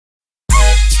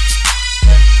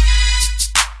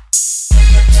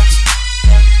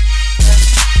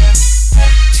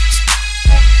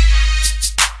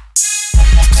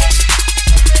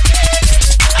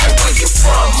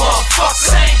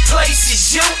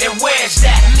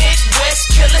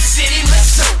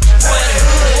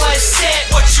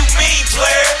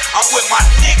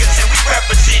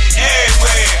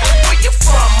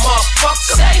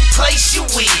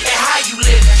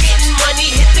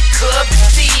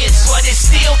fears, but it's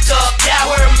still thugged out.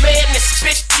 We're a man that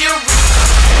spit fury.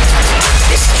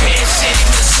 It's Kansas City,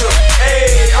 Missouri.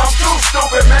 Hey, I'm too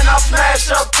stupid, man. I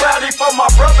smashed up Cloudy for my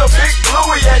brother Big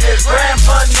Bluey and his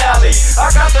grandson Nelly.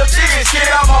 I got the biggest kid,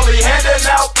 I'm only handing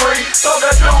out free. Throw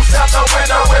the deuce out the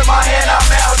window with my hand,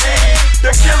 I'm out deep.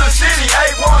 The Killer City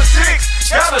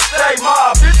 816, gotta stay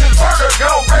mob. This is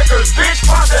Vertigo Records, bitch,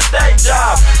 find a day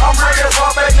job. I'm real,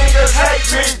 all bad niggas hate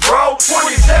me, bro.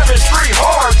 27th Street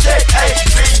hard, check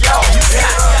HBO.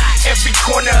 Every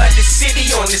corner of the city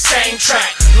on the same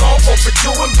track. Long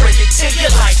overdue and bring it to you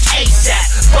like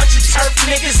ASAP. Bunch of turf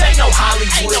niggas, ain't no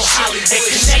Hollywood shit. They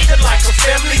connected like a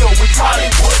family or we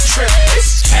probably would trip.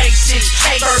 This is KC,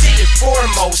 first and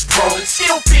foremost, bro.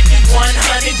 Still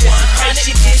 5100, just in case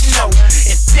you didn't know.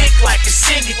 And thick like a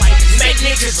city, make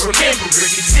niggas remember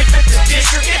it. As if at the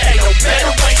district, it ain't no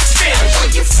better way to spend it.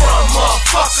 Where you from,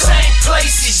 motherfucker? Same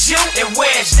place as you, and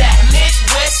where's that?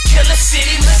 Midwest Killer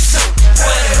City, Missouri.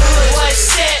 Where the hood was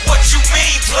set. What you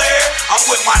mean, player? I'm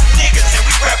with my niggas and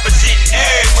we representing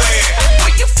everywhere.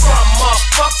 Where you from,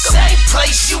 motherfucker? Same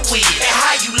place you with. And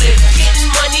how you live, getting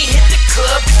money, hit the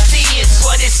club and theaters.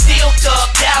 But it's still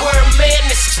thugged out. We're a man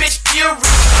that spit fury.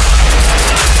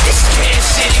 It's Kansas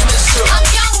City, Missouri. I'm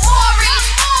Young Maury.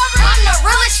 I'm the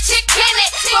realest chick in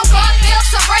it. From Garfield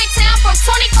to Raytown, from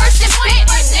 21st and Pitt,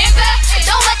 nigga.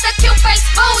 Don't let the cute face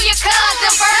fool you, cuz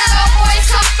the Vertigo boys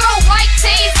come through, white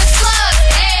tees and slugs.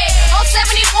 Hey, on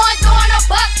 71 doing a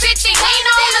 $150. Lean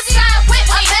on the side with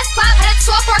me. My best pop had a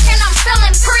 12 work and I'm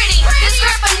feeling pretty. This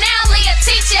grand finale will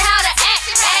teach you how to act.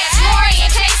 Maury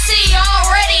and KC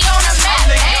already on the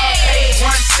map. Hey,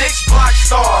 16 block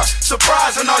star,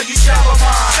 surprising all you shallow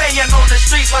minds. Staying on the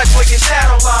streets like wicked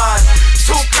shadow lines.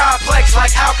 Too complex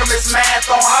like alchemist math.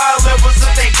 On higher levels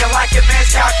of thinking like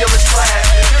advanced calculus class.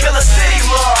 Killer City,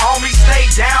 little homie, stay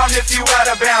down if you out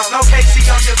of bounds. No KC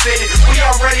on your fitted, we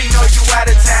already know you out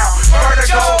of town.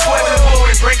 Vertigo, Poison Blue,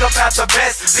 and bring up out the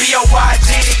best.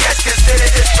 BOYGDS, consider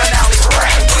this finale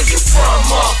rap. Where you from,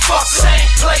 motherfucker? Same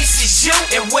place as you,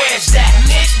 and where's that?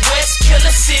 Midwest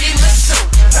Killer City, Missouri.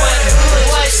 Where the hood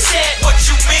was set. What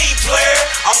you mean, player?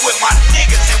 I'm with my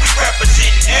niggas and we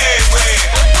representing everywhere.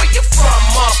 Where you from,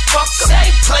 motherfucker?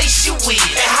 Same place you with.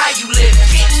 And how you live,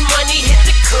 getting money, hit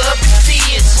the club and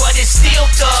theaters. But it's still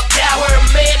thugged out. We're a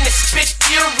man that spit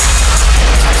fury.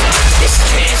 It's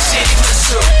Kansas City,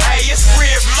 Missouri. Hey, it's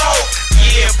Rib Low.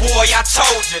 Yeah, boy, I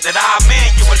told you that I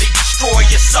manually destroy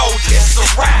your soldiers. It's a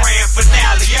grand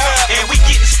finale, and we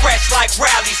getting scratched like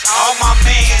rallies. All my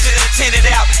mans that attended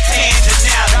out, hands and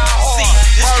alley. See,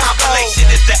 this compilation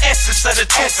is the essence of the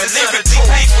truth. And lyrically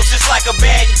painful, just like a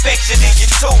bad infection in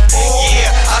your tooth.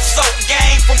 Yeah, I sold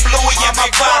game from Bluey and my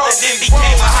father, then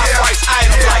became a high price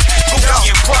item like Gucci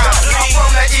and Prada. I'm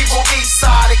from the evil east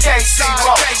side of KC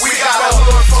Road. We got a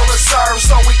hood full of serves,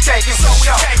 so we taking some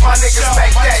show. My niggas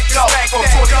make that dough from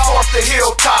 24th to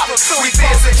Hilltop. We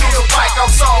dancing to the bike,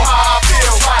 I'm so high, I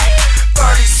feel like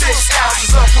 36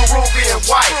 ounces of Peruvian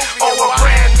white. Oh, a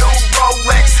brand new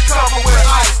Rolex covered with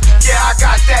ice. Yeah, I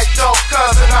got that dope,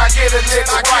 cousin, I get a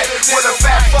nigga right. With a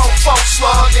fat folk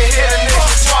slug and hit a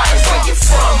nigga twice. Where you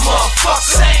from,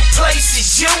 motherfucker? Same place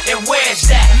as you, and where's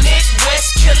that?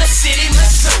 Midwest Killer City,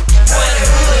 Missouri. Where the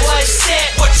hood was set.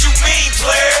 What you mean,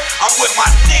 player? I'm with my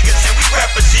niggas and we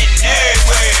representing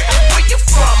everywhere. Where you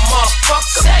from,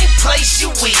 motherfucker? Same place you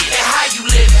with. And how you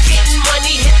live, getting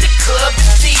money, hit the club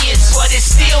and theaters. But it's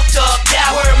still thugged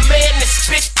out. We're a man that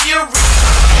spit fury.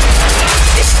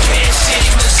 It's Kansas City,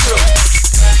 Missouri.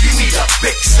 You need a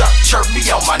fix up, chirp me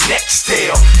on my next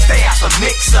tail. Stay out the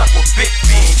mix up with Big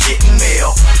B and getting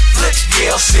mail. Flip,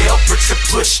 yell, sell, bricks and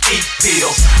push, eat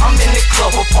pills. I'm in the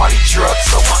club with party drugs,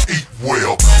 so I eat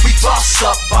well. We boss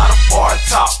up by the bar and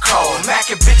talk cold.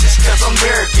 Mackin' bitches cause I'm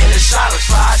American and shot of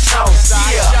slide shows.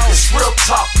 Yeah, it's real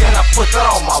talk and I put that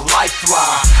on my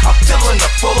lifeline. I'm feeling the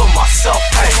full of myself,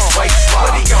 pain,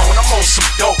 waistline. I'm on some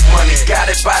dope money, got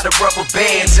it by the rubber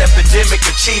bands. Epidemic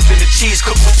achieving the cheese,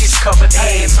 cook with these covered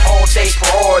hands. All day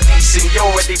priorities,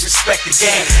 seniority, respect the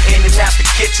game. In and out the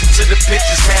kitchen to the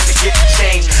pictures, man, to get the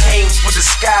change. Aim for the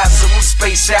sky, so we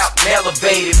space out and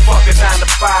elevated. Fuck a 9 to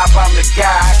 5, I'm the guy,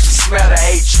 I can smell the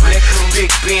hatred.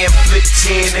 Big Ben, flip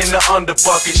 10 in the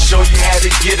underbucket. Show you how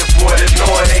to get it, boy, the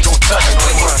Lord ain't gon' touch no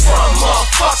one. Where you from,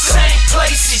 motherfucker? Same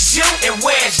place as you, and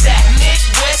where's that?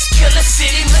 Midwest Killer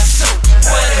City, Missouri.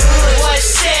 Where the hood was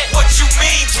set. What you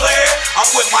mean, player? I'm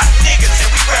with my niggas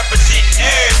and we representing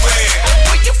everywhere.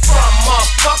 Where you from,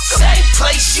 motherfucker? Same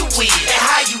place you with. And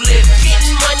how you live,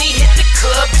 getting money, hit the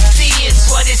club and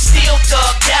theaters. But it's still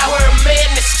thugged out. We're a man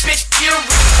that spit fury.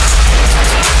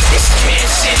 It's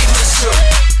Kansas City, Missouri.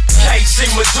 KC,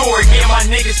 Missouri, me and my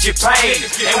niggas get paid.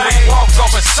 And we walk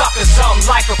off and a sucker, something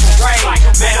like a parade.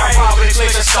 Man, I probably click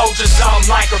a soldier, something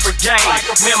like a brigade.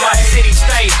 Man, my city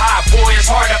stay hot, boy, it's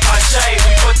hard to find shade.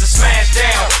 We put the smash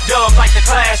down, dub like the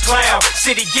Clash Clown.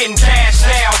 City getting cash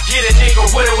now, get a nigga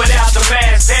with or without the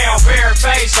mask down. Bare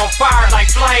face on fire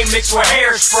like flame mixed with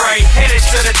hairspray. Headed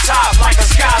to the top like a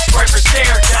skyscraper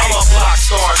staircase. I'm a block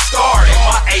star, and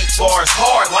my 8 bars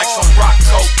hard like some rock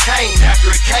cocaine after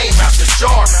it came out the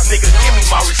jar. Nigga, give me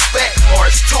my respect, or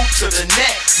it's 2 to the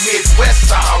neck.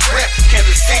 Midwest side I rep,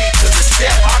 Kansas City to the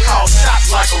step. I call shots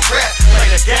like a rep, play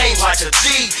the game like a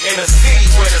G. In a city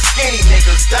where the skinny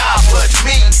niggas die but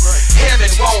me. Heaven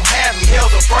won't have me,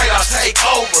 hell's afraid I'll take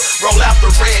over. Roll out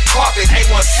the red carpet,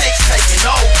 816 taking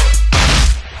over.